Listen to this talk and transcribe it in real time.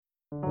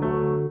Hi,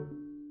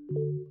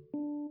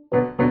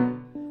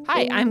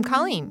 I'm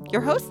Colleen,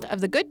 your host of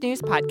the Good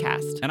News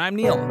Podcast. And I'm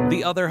Neil,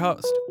 the other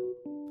host.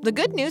 The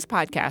Good News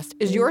Podcast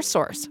is your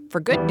source for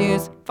good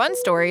news, fun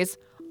stories,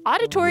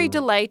 auditory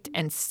delight,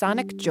 and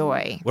sonic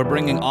joy. We're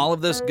bringing all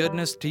of this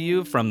goodness to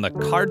you from the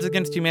Cards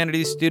Against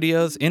Humanity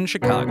studios in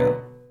Chicago.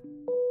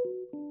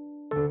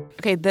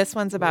 Okay, this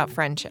one's about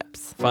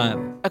friendships.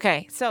 Fun.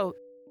 Okay, so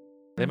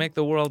They make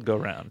the world go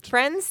round.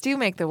 friends do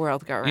make the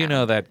world go round. You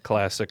know that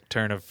classic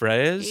turn of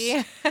phrase?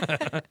 Yeah.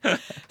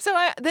 So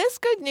this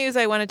good news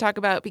I want to talk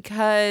about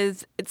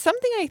because it's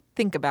something I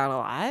think about a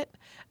lot.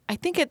 I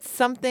think it's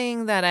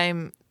something that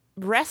I'm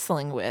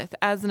wrestling with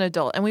as an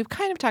adult. And we've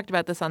kind of talked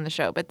about this on the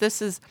show, but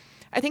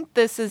I think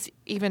this is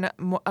even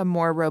a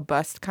more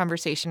robust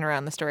conversation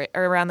around the story,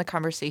 or around the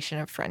conversation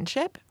of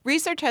friendship.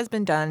 Research has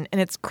been done,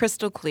 and it's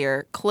crystal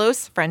clear.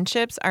 Close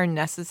friendships are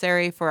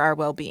necessary for our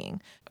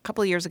well-being. A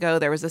couple of years ago,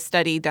 there was a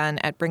study done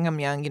at Brigham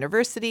Young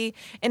University,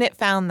 and it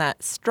found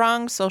that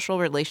strong social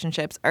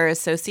relationships are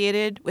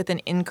associated with an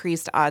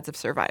increased odds of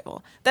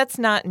survival. That's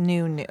not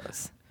new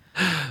news.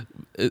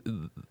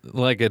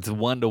 Like it's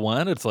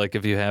 1-to-1? It's like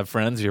if you have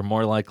friends, you're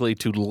more likely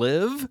to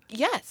live?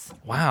 Yes.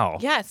 Wow.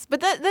 Yes,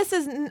 but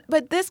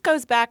this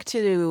goes back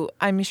to,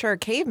 I'm sure,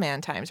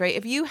 caveman times, right?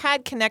 If you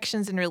had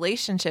connections and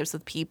relationships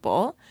with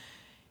people,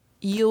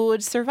 you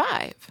would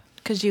survive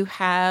because you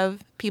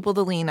have people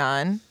to lean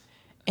on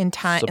in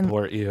time.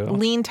 Support you.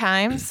 Lean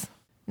times,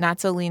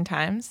 not so lean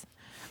times.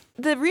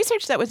 The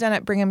research that was done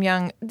at Brigham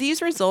Young,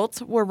 these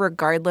results were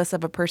regardless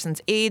of a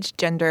person's age,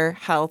 gender,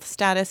 health,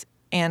 status,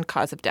 and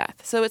cause of death.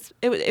 So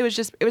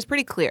it was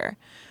pretty clear.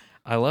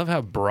 I love how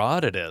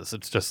broad it is.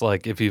 It's just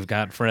like if you've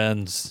got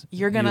friends,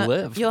 you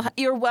live. You'll have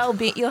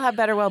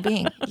better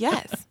well-being.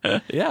 Yes.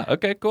 Yeah.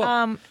 Okay. Cool.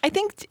 I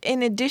think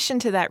in addition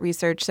to that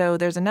research, so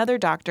there's another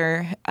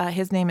doctor.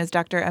 His name is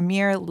Dr.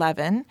 Amir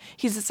Levin.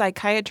 He's a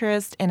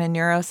psychiatrist and a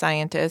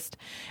neuroscientist,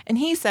 and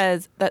he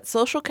says that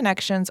social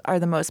connections are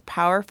the most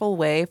powerful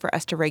way for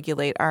us to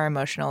regulate our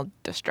emotional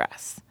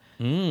distress.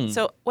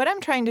 So what I'm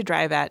trying to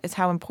drive at is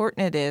how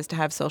important it is to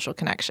have social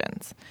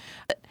connections.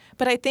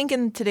 But I think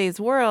in today's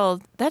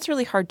world, that's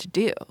really hard to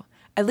do,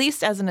 at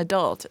least as an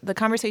adult. The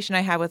conversation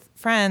I have with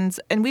friends,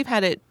 and we've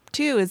had it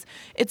too, is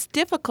it's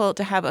difficult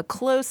to have a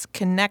close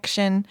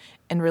connection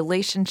and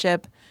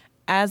relationship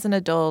as an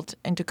adult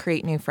and to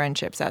create new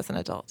friendships as an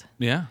adult.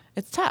 Yeah.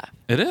 It's tough.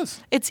 It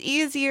is. It's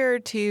easier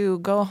to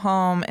go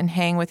home and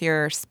hang with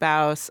your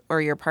spouse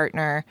or your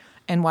partner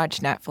and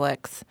watch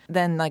Netflix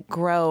than like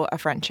grow a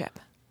friendship.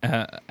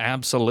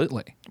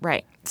 Absolutely.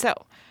 Right. So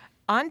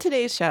on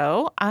today's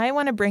show, I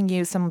want to bring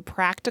you some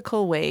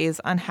practical ways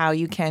on how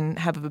you can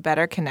have a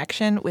better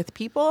connection with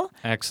people.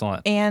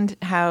 Excellent. And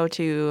how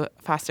to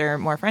foster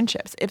more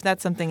friendships, if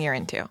that's something you're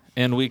into.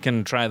 And we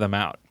can try them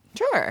out.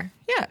 Sure.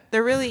 Yeah,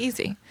 they're really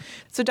easy.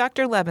 So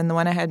Dr. Levin, the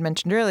one I had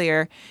mentioned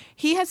earlier,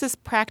 he has this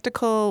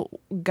practical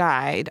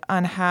guide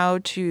on how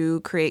to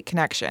create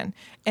connection.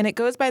 And it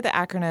goes by the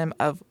acronym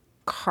of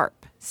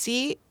CARP,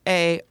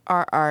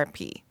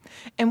 C-A-R-R-P.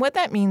 And what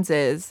that means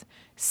is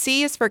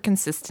C is for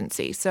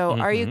consistency. So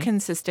are you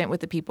consistent with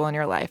the people in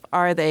your life?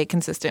 Are they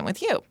consistent with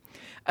you?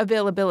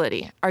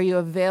 Availability. Are you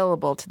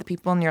available to the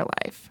people in your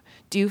life?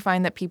 Do you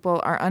find that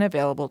people are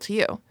unavailable to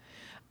you?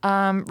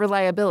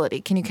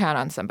 Reliability. Can you count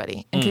on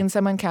somebody? And can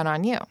someone count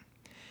on you?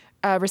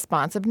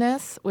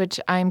 Responsiveness, which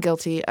I'm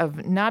guilty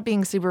of not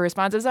being super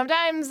responsive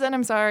sometimes, and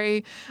I'm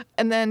sorry.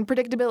 And then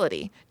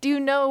predictability. Do you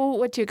know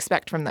what to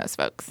expect from those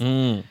folks?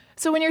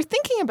 So when you're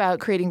thinking about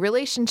creating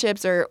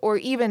relationships or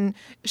even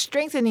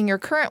strengthening your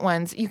current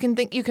ones, you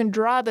can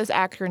draw this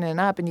acronym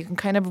up and you can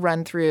kind of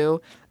run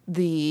through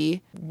the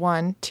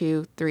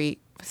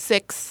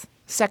 6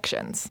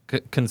 sections.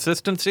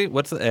 Consistency?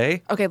 What's the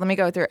A? Okay, let me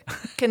go through it.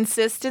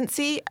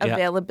 Consistency,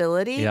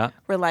 availability,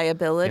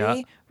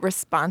 reliability,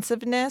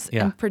 responsiveness,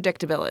 and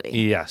predictability.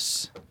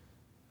 Yes.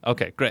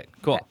 Okay, great.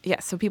 Cool.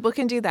 Yes, so people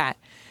can do that.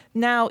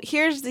 Now,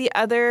 here's the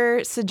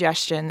other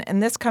suggestion,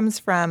 and this comes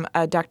from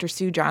Dr.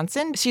 Sue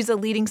Johnson. She's a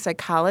leading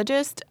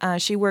psychologist.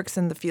 She works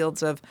in the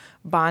fields of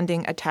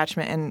bonding,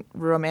 attachment, and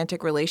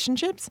romantic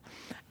relationships.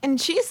 And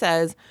she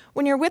says,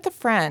 when you're with a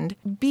friend,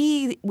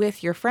 be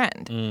with your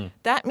friend.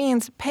 That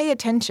means pay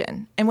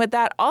attention. And what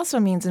that also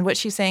means, and what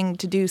she's saying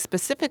to do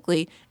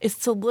specifically, is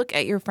to look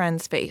at your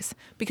friend's face,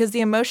 because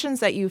the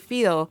emotions that you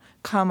feel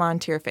come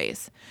onto your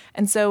face.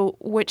 And so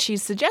what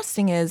she's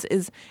suggesting is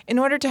in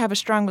order to have a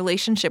strong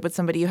relationship with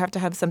somebody, you have to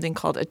have something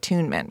called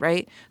attunement,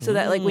 right? So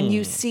that like when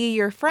you see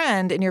your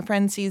friend and your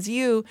friend sees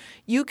you,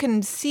 you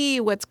can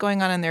see what's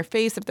going on in their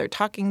face if they're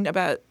talking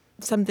about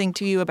something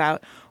to you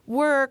about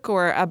work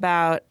or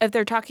about if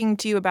they're talking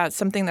to you about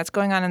something that's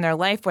going on in their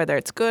life, whether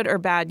it's good or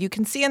bad, you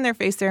can see in their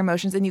face their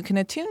emotions and you can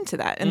attune to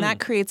that. And that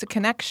creates a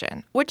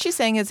connection. What she's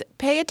saying is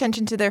pay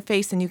attention to their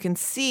face and you can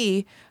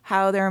see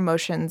how their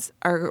emotions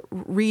are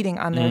reading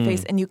on their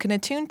face and you can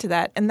attune to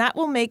that. And that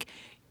will make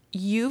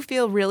you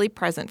feel really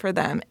present for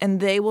them and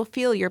they will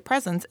feel your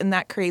presence and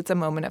that creates a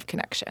moment of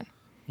connection.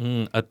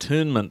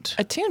 Attunement.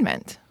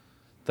 Attunement.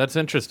 That's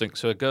interesting.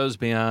 So it goes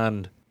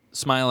beyond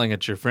smiling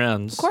at your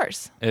friends. Of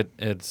course.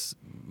 It's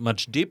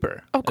much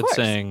deeper. Of course. It's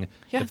saying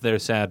Yeah. if they're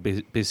sad,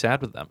 be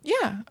sad with them.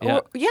 Yeah.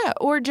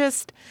 Or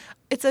just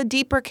it's a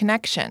deeper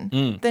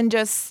connection than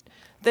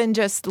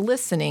just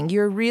listening.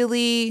 You're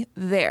really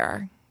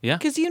there. Yeah.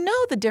 Because you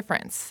know the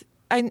difference.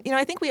 I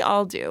think we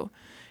all do.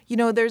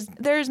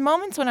 There's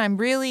moments when I'm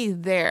really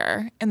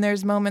there, and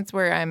there's moments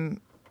where I'm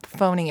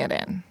phoning it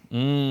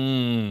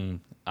in.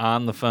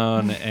 On the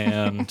phone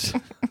and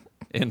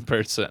in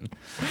person.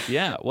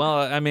 Yeah. Well,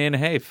 I mean,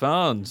 hey,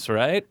 phones,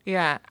 right?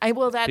 Yeah.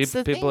 That's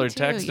the thing People are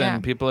too. texting. Yeah.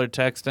 People are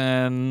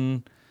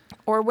texting.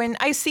 Or when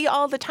I see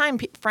all the time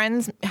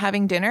friends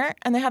having dinner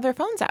and they have their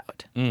phones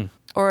out.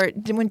 Or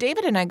when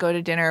David and I go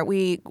to dinner,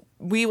 we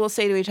will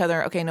say to each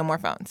other, okay, no more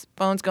phones.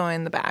 Phones go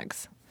in the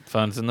bags.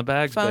 Phones in the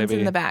bags, Phones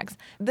baby. in the bags.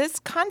 This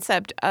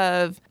concept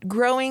of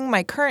growing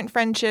my current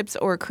friendships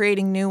or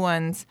creating new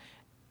ones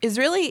is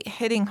really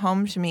hitting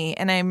home to me.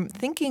 And I'm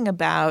thinking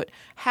about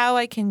how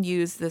I can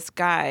use this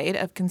guide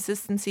of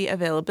consistency,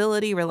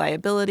 availability,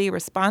 reliability,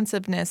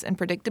 responsiveness, and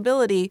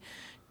predictability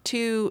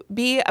to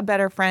be a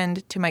better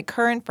friend to my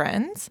current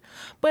friends.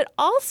 But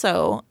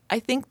also, I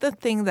think the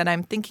thing that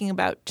I'm thinking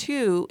about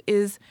too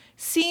is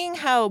seeing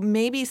how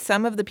maybe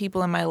some of the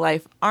people in my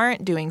life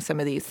aren't doing some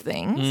of these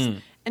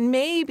things. And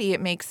maybe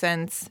it makes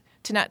sense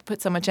to not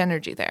put so much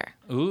energy there.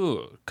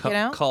 Ooh,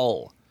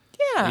 cull.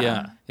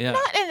 Yeah. Yeah.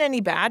 Not in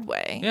any bad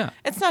way. Yeah.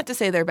 It's not to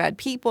say they're bad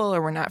people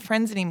or we're not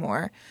friends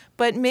anymore.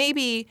 But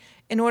maybe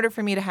in order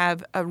for me to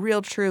have a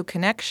real, true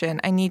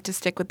connection, I need to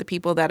stick with the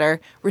people that are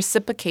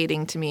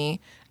reciprocating to me,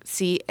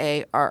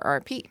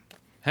 CARRP.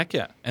 Heck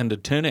yeah. And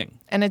attuning.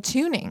 And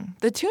attuning.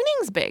 The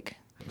tuning's big.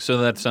 So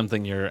that's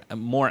something you're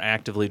more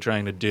actively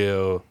trying to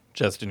do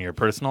just in your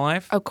personal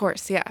life? Of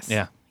course, yes.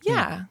 Yeah.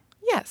 Yeah.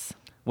 Yes.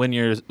 When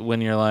you're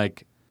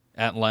like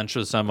at lunch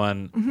with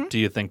someone, do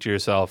you think to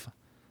yourself,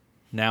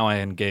 now I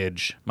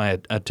engage my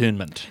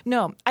attunement?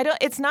 No, I don't.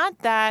 It's not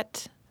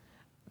that.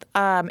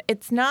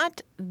 It's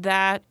not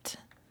that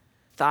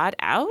thought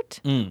out.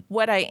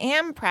 What I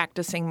am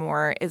practicing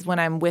more is when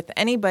I'm with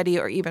anybody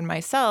or even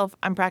myself,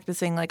 I'm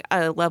practicing like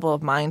a level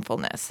of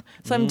mindfulness.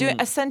 So I'm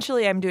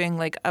doing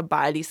like a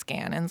body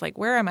scan, and it's like,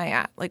 where am I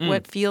at? Like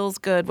what feels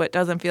good, what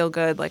doesn't feel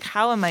good, like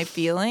how am I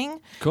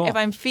feeling? Cool. If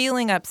I'm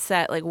feeling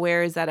upset, like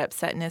where is that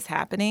upsetness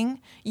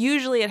happening?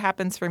 Usually it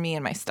happens for me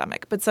in my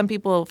stomach, but some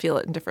people feel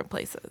it in different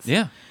places.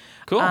 Yeah.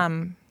 Cool.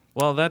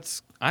 Well,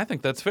 I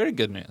think that's very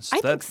good news. I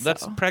think so.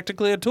 That's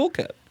practically a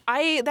toolkit.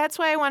 That's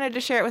why I wanted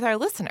to share it with our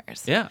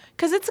listeners. Yeah.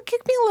 Because it can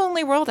be a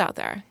lonely world out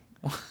there.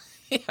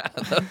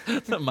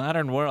 The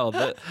modern world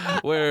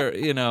where,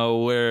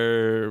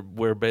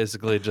 we're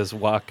basically just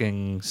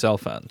walking cell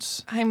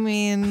phones. I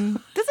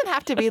mean, doesn't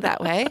have to be that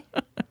way.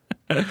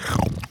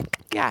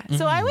 Yeah.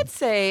 So I would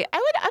say,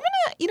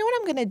 you know what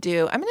I'm going to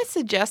do? I'm going to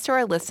suggest to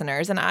our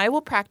listeners, and I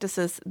will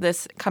practice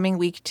this coming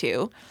week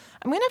too.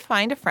 I'm going to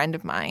find a friend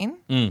of mine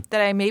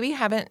that I maybe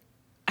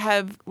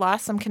have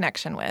lost some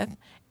connection with,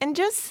 and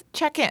just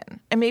check in.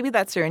 And maybe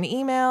that's through an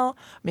email,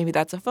 maybe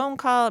that's a phone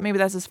call, maybe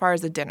that's as far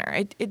as a dinner.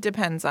 It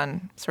depends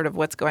on sort of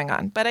what's going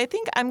on. But I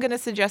think I'm going to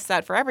suggest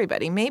that for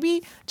everybody.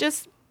 Maybe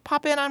just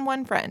pop in on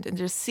one friend and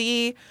just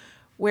see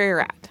where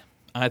you're at.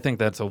 I think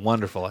that's a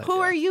wonderful idea. Who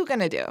are you going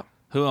to do?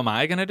 Who am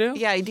I going to do?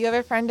 Yeah, do you have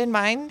a friend in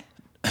mind?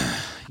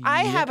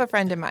 I have a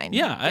friend in mind.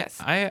 Yeah,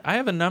 Yes. I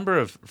have a number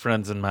of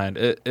friends in mind.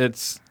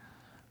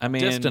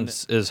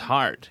 Distance is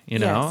hard,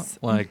 Yes.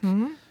 Like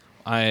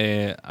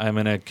I'm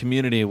in a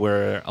community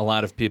where a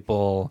lot of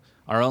people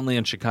are only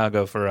in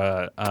Chicago for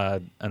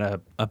a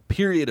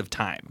period of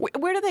time.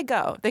 Where do they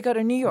go? They go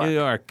to New York. New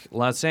York,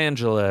 Los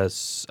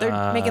Angeles.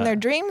 They're making their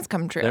dreams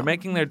come true.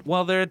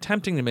 They're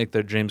attempting to make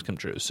their dreams come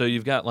true. So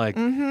you've got like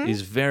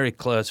these very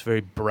close,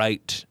 very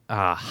bright,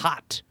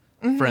 hot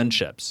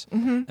friendships.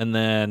 And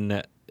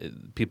then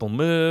people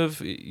move,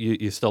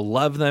 you still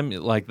love them.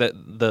 Like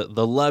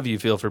the love you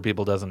feel for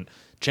people doesn't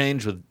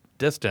change with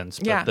distance,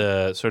 but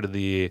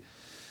the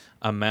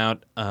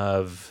amount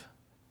of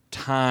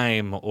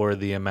time or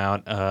the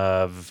amount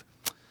of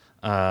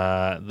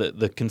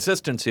the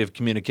consistency of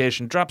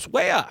communication drops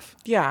way off.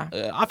 Yeah.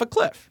 Off a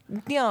cliff.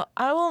 Neil,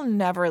 I will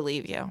never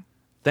leave you.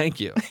 Thank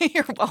you.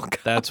 You're welcome.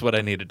 That's what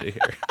I needed to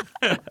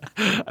hear.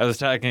 I was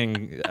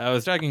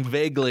talking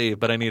vaguely,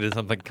 but I needed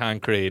something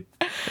concrete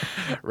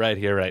right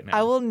here, right now.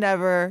 I will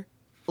never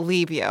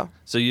leave you.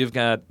 So you've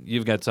got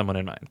someone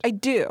in mind. I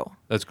do.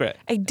 That's great.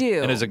 I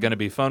do. And is it going to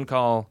be phone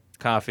call,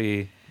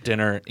 coffee,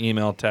 dinner,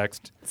 email,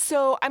 text?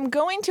 So I'm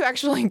going to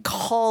actually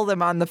call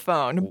them on the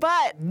phone,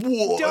 but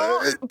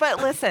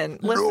listen.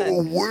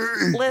 No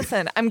way.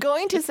 Listen, I'm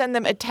going to send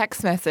them a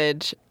text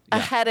message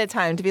ahead of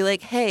time to be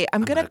like, hey,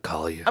 I'm gonna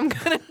call you. I'm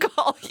gonna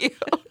call you.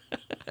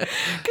 Because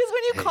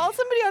when you call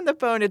somebody on the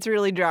phone, it's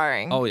really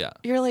jarring. Oh, yeah.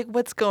 You're like,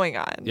 what's going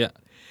on? Yeah.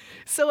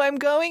 So I'm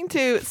going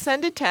to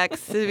send a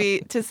text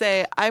to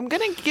say, I'm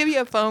going to give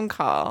you a phone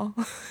call.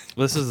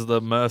 This is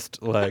the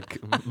most like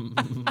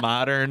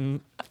modern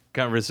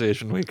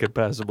conversation we could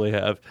possibly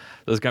have.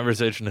 This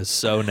conversation is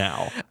so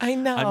now. I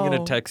know. I'm going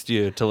to text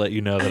you to let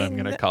you know that I'm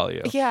going to call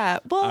you. Yeah.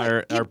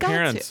 Well, our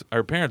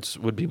parents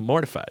would be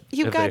mortified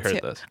if they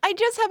heard this. I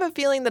just have a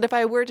feeling that if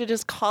I were to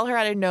just call her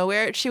out of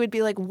nowhere, she would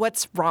be like,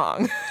 "What's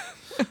wrong?"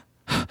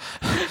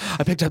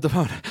 I picked up the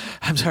phone.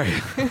 I'm sorry.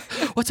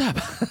 What's up?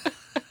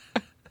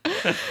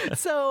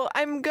 So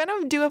I'm going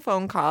to do a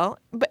phone call,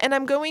 and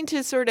I'm going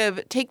to sort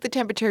of take the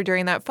temperature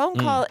during that phone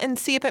call and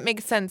see if it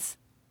makes sense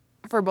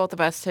for both of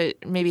us to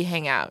maybe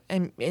hang out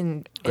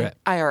in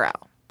IRL.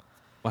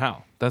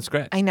 Wow, that's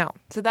great. I know.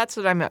 So that's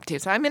what I'm up to.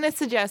 So I'm going to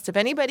suggest if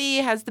anybody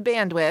has the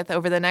bandwidth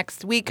over the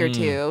next week or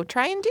two,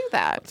 try and do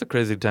that. It's a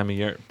crazy time of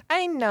year.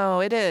 I know,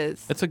 it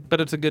is.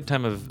 But it's a good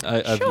time of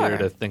year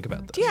to think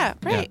about this. Yeah,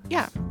 right.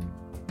 Yeah.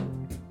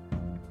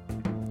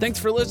 Thanks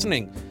for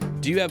listening.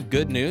 Do you have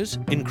good news?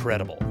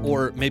 Incredible.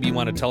 Or maybe you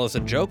want to tell us a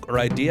joke or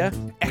idea?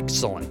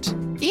 Excellent.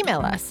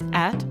 Email us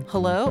at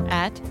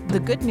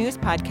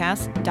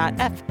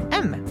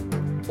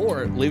hello@thegoodnewspodcast.fm.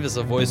 Or leave us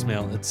a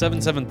voicemail at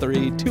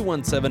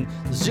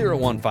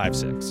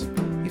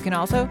 773-217-0156. You can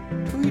also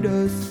tweet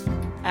us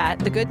at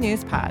The Good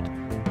News Pod.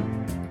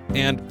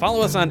 And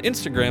follow us on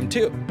Instagram,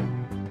 too.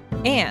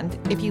 And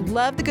if you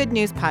love The Good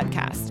News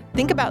Podcast,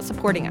 think about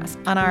supporting us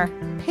on our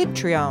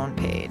Patreon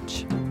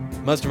page.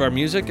 Most of our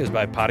music is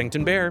by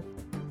Poddington Bear.